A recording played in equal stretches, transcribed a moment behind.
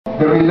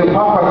there is a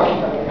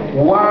purpose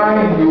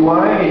why you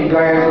are in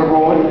Gayaza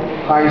Road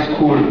High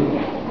School.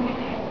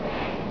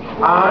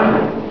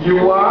 And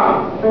you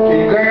are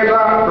in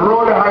Gayaza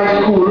Road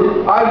High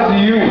School as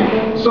you.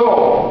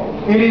 So,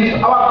 it is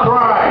our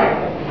cry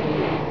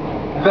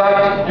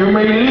that you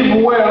may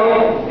live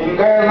well in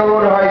Gayaza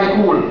Road High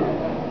School.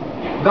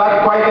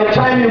 That by the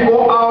time you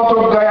go out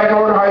of Gayaza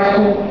Road High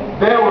School,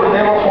 they will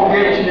never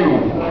forget you.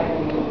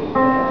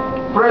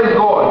 Praise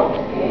God.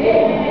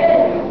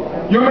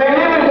 You may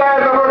live in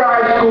Gayaza Road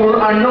High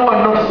School and no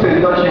one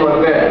notices that you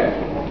are there.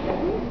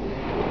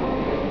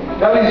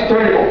 That is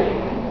terrible.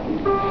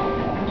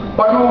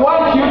 But we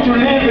want you to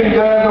live in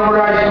Gayaza Road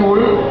High School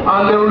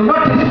and they will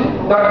notice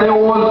that there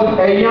was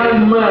a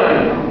young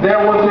man,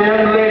 there was a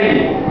young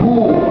lady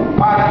who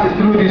passed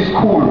through this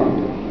school.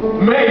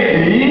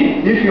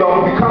 Maybe if you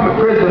have become a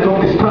president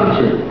of this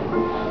country,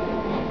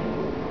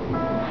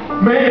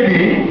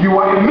 maybe you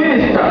are a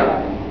minister,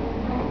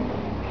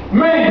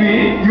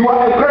 maybe you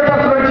are a great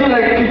authority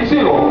like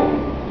Kitsiro.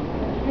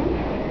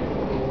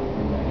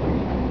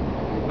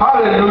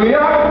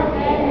 Hallelujah.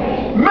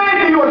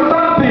 Maybe you are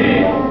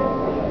something.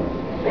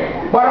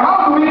 But how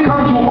do we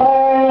come to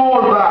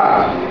all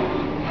that?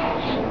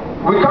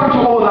 We come to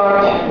all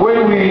that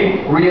when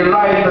we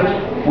realize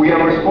that we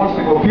are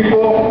responsible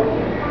people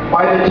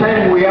by the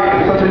time we are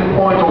at a certain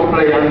point of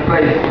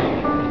place.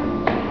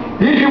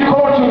 If you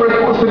call to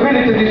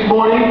responsibility this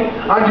morning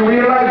and you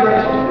realize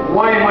that,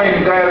 why am I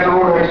in Gayaza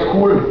Road High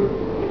School?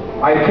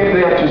 I came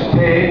there to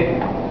stay,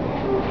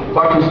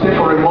 but to stay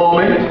for a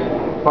moment.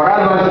 But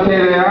as I stay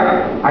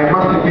there, I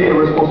must be a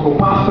responsible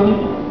person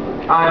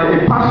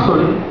and a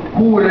person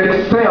who will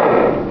excel.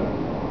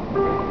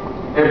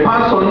 A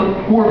person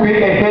who will be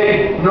a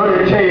head, not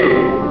a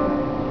tail.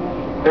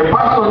 A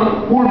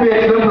person who will be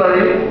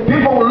exemplary.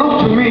 People will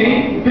look to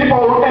me. People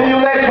will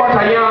emulate what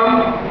I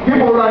am.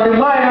 People will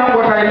admire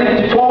what I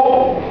lived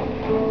for.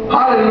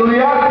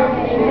 Hallelujah.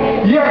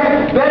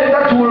 Yes, then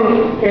that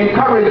will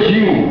encourage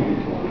you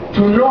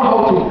to know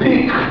how to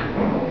pick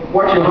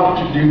what you have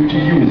to do to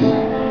use.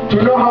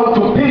 To know how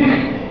to pick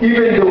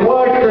even the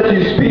words that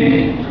you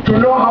speak. To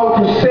know how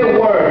to say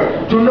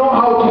words. To know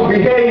how to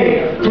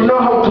behave. To know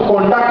how to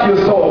conduct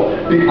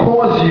yourself.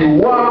 Because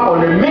you are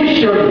on a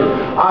mission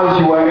as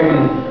you are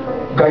in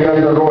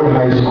Gayaza Road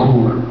High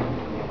School.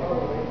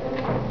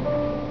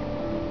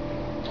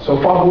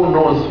 So far, who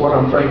knows what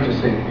I'm trying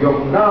to say? You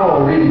have now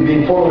really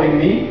been following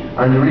me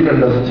and you really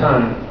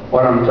understand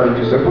what I'm trying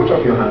to say. Put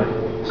up your hand,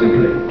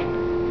 simply.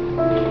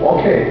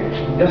 Okay,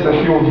 just a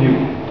few of you.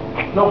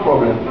 No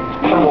problem.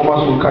 Some of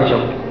us will catch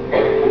up.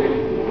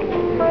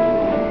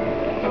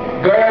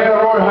 Gayaza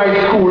Road High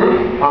School,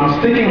 I'm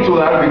sticking to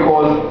that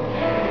because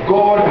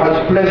God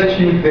has placed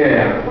you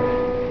there.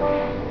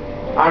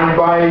 And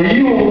by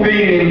you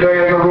being in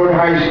Gayaza Road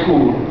High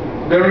School,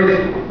 there is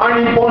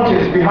an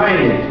importance behind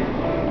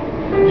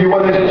it. You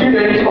are the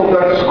student of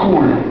that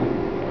school.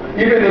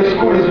 Even the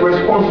school is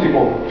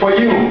responsible for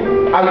you,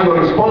 as you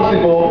are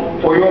responsible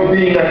for your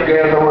being at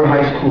Gayaza Road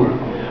High School.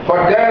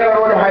 But Gayaza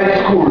Road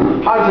High School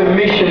has a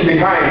mission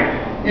behind.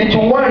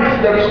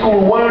 That school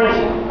wants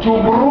to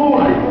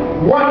brood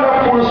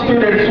wonderful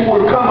students who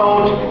will come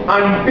out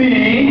and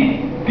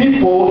be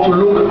people to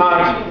look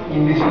at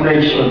in this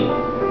nation.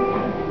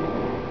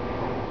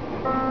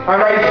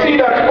 And I see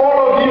that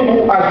all of you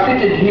who are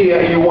seated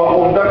here, you are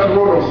on that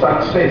road of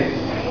success.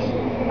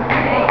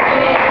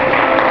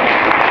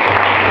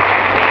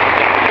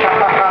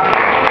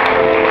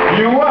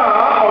 You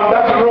are on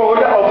that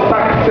road of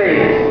success.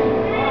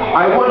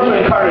 I want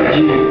to encourage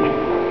you.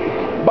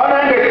 But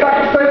the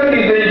success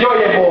is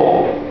enjoyable.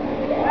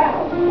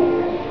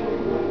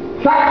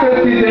 Success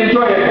is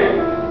enjoyable.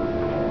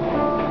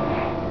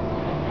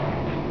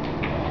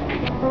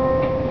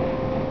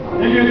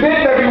 If you think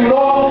that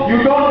you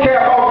don't care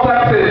about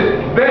success,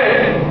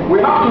 then we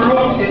have to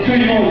look into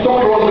you so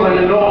closely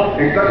and know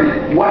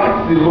exactly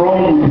what is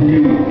wrong with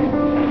you.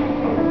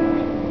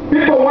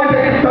 People want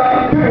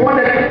success.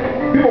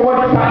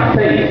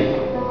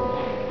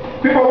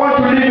 People want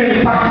to live in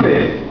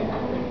success.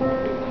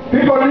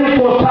 People live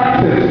for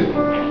success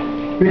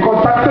because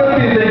success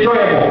is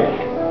enjoyable.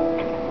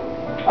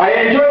 I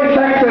enjoy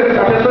success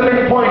at a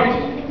certain point,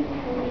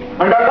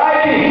 and I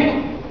like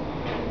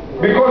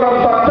it because I'm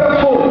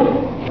successful.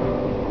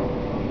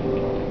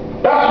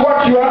 That's what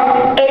you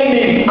are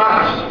aiming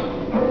at.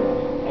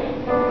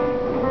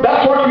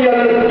 That's what you are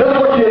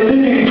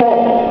living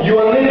for. You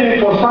are living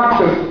for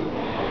success.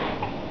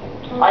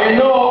 I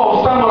know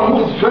of someone who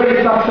is very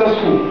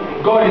successful.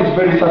 God is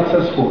very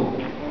successful.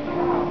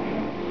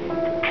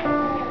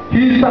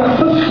 He is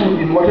successful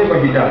in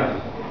whatever he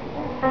does.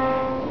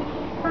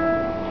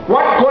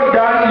 What God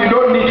does, you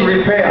don't need to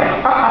repair.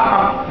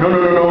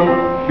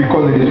 No.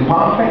 Because it is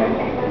perfect.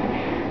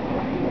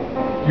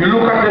 You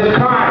look at the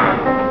sky.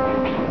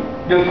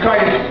 The sky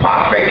is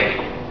perfect.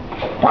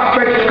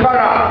 Perfect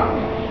color.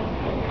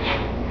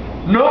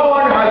 No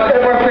one has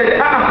ever said,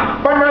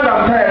 but now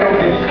I'm tired of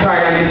this sky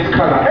and its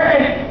color.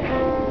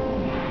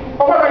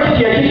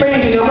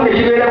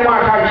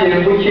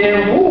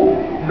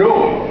 No.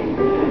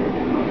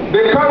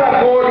 The color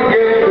color God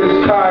gave the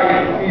sky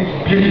is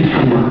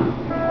beautiful.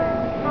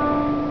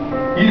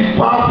 It's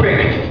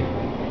perfect.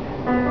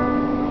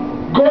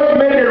 God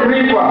made a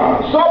river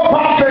so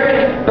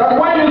perfect that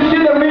when you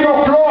see the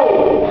river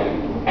flow,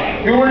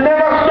 you will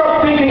never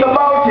stop thinking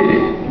about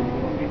it.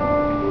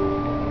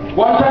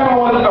 One time I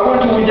went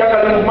to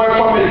Gayaza with my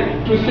family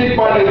to sit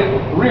by the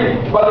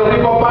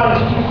river banks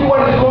to see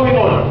what is going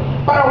on.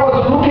 But I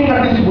was looking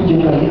at this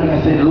Gayaza and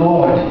I said,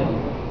 Lord,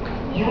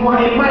 you are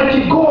a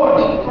mighty God.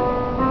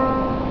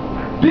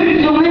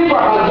 This river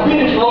has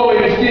been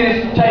flowing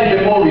since time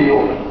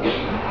immemorial.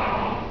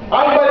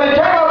 And by the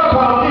time I've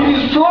come, it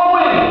is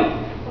flowing.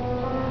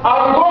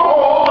 I'll go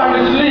home and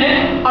sleep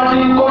and it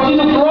will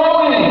continue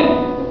flowing.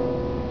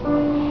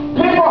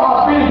 People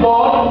have been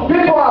born,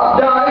 people have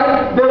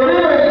died, the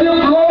river is still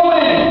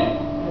flowing.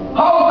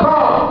 How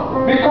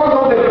come? Because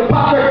of the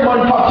perfect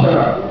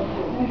manufacturer.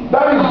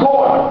 That is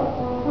God.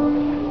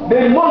 The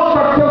most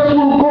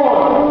successful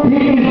God. He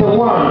is the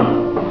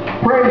one.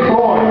 Praise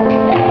God.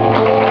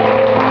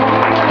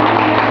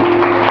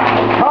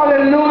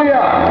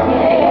 Hallelujah.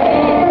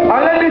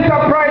 And let me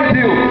surprise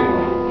you.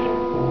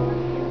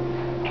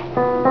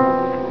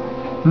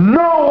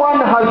 No one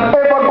has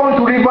ever gone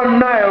to River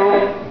Nile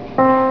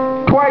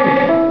twice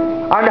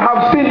and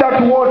have seen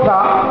that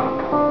water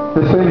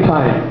the same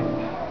time.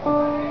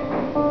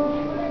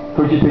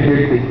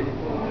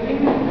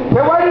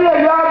 Tewali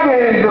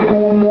yagenze ku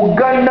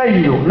mugga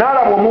Nile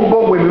n'alaba omugga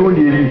ogwo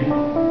emirundi ebiri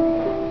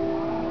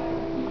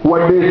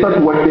wadde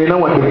esatu wadde ena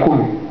wadde 10.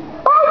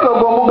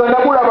 Ogwo omugga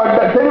nagulaba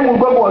dda teri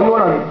mugga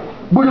gw'oyola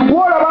buli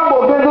gw'olaba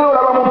ng'ogenzeyo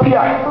olaba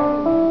mupya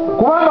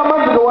kubanga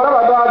amazzi ge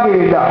walaba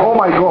gaagenda. Oh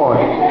my God.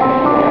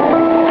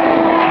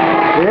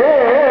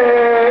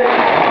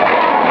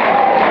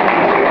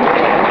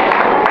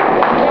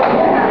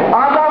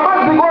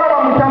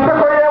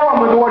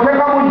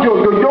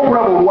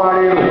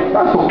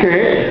 That's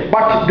okay,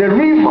 but the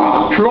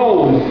river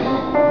flows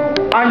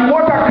and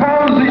water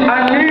comes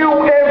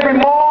anew every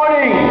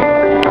morning,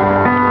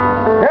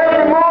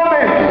 every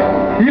moment.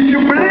 If you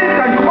blink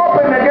and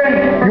open again,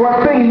 you are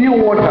seeing new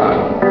water.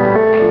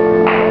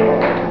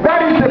 That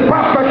is the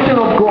perfection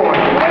of God.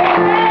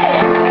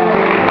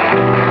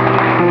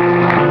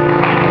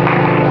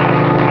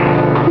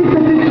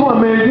 Isn't it so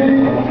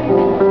amazing?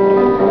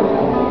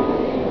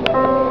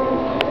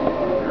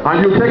 And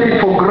you take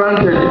it for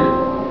granted.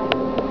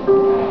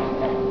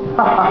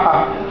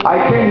 I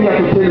came here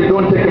to tell you,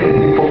 don't take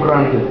anything for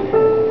granted.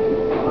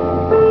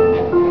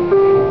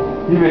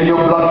 Even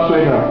your black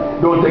sweater,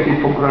 don't take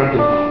it for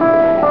granted.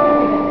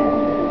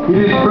 It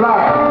is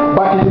black,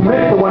 but it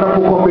makes a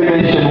wonderful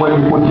combination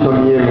when we put it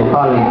on yellow.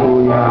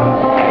 Hallelujah.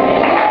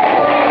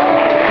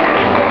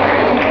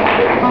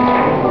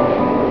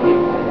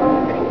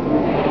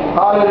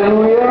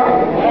 Hallelujah.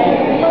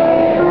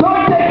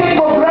 Don't take it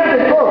for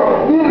granted. Oh,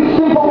 these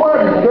simple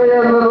words,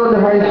 Gayaza Road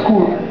High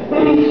School.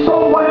 It is so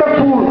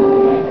wonderful.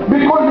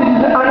 Because it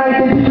is an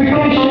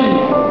identification.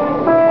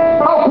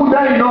 How could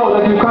I know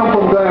that you come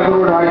from Gayaza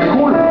Road High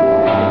School?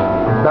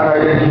 That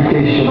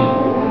identification.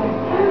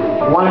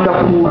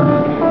 Wonderful.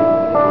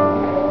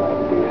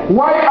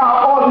 Why are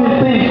all these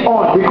things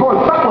on? Because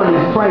someone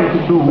is trying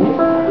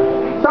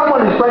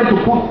to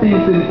put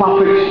things in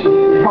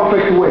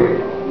perfect way.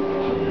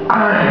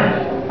 And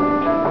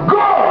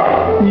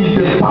God is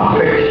the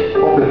perfect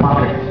of the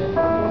perfect.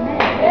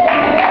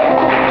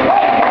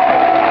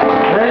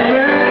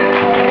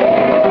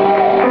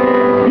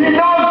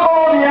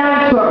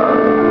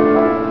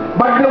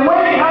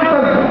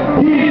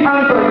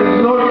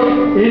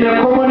 In a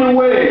common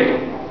way.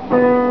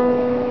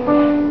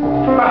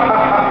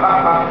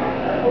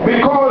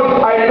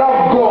 Because I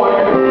love God,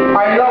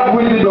 I love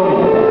wisdom.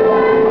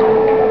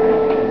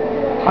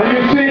 And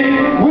you see,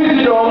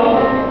 wisdom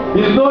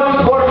is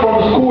not got from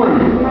school.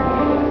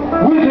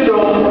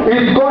 Wisdom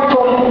is got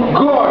from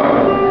God.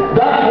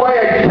 That's why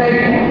I said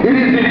it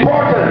is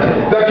important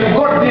that you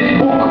got this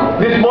book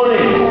this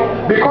morning.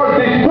 Because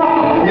this book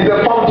is the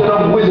fountain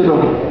of wisdom.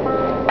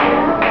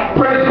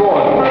 Praise God.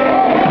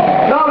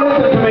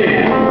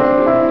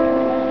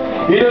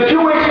 In a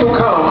few weeks to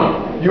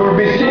come, you will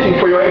be sitting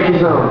for your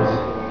exams.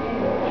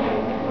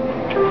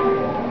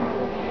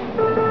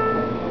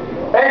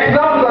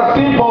 Exams are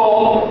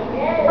simple,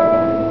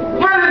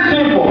 very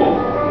simple,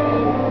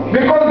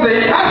 because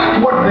they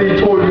ask what they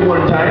told you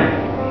one time.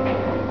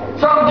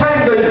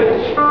 Sometimes the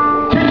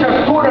teacher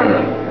student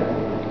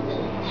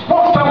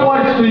spoke some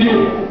words to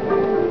you,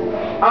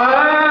 and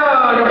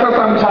after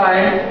some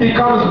time, he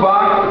comes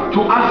back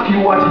to ask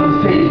you what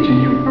he said to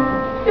you.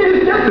 It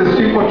is just a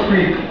simple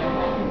trick.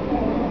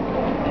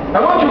 I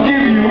want to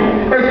give you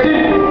a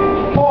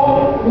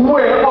simple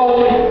way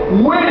of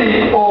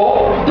winning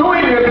or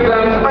doing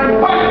exams and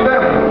pass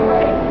them.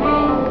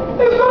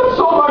 It's not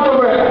so much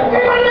of a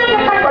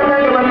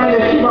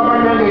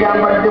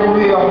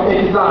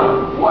exam.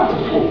 What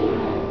for?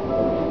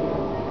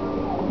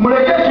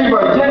 Muleke fiba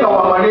jenga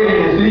wa malaria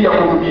nesiri ya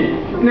kurumie.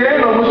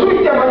 Neno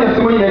musuki amanya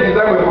simu ya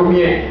exam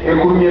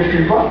kurumie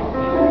fiba.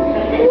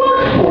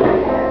 What for?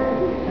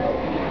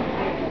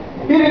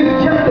 It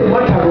is just a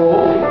matter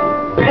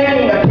of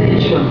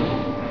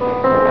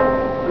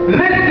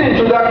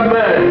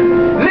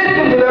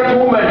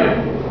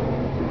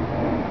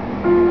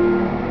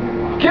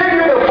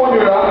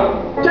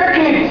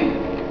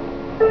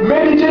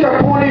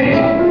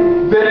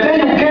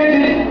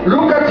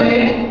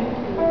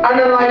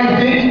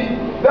analyze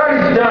it, that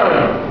is done.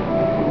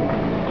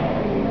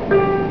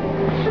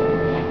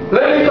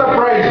 Let me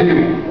surprise you.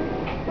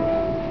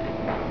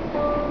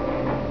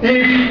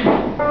 If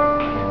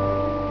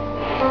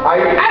I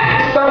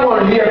ask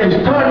someone here to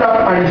stand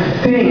up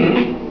and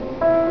sing,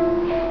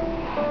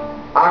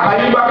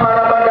 akayimba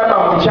kalabadaba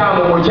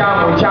mukyamo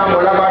mukyamo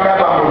mukyamo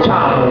labadaba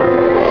mukyamo,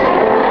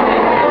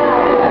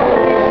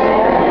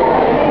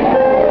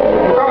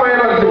 mukama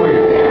yebaziwe,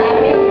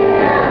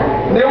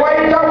 ne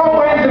wayitawo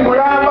mwezi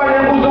mulamba ne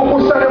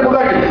kuzukusa ne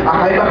mugati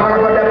akayimba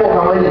kalabadaba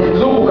okamanyi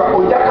zukuka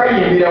ojja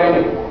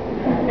kayimbiramu.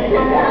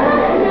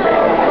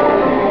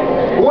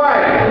 Why?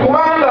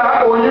 Kubanga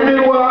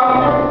onyumirwa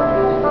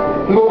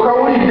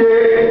ng'okawulidde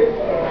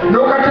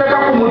n'okateeka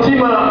ku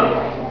mutima,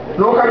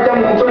 n'okajja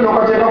mu mutwe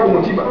n'okateeka ku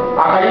mutima,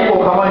 akayimba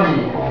okamanyi.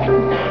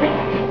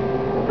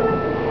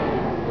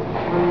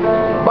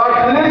 But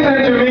listen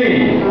to me,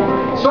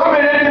 so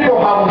many people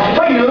have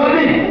failed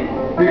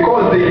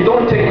because they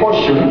don't take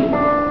caution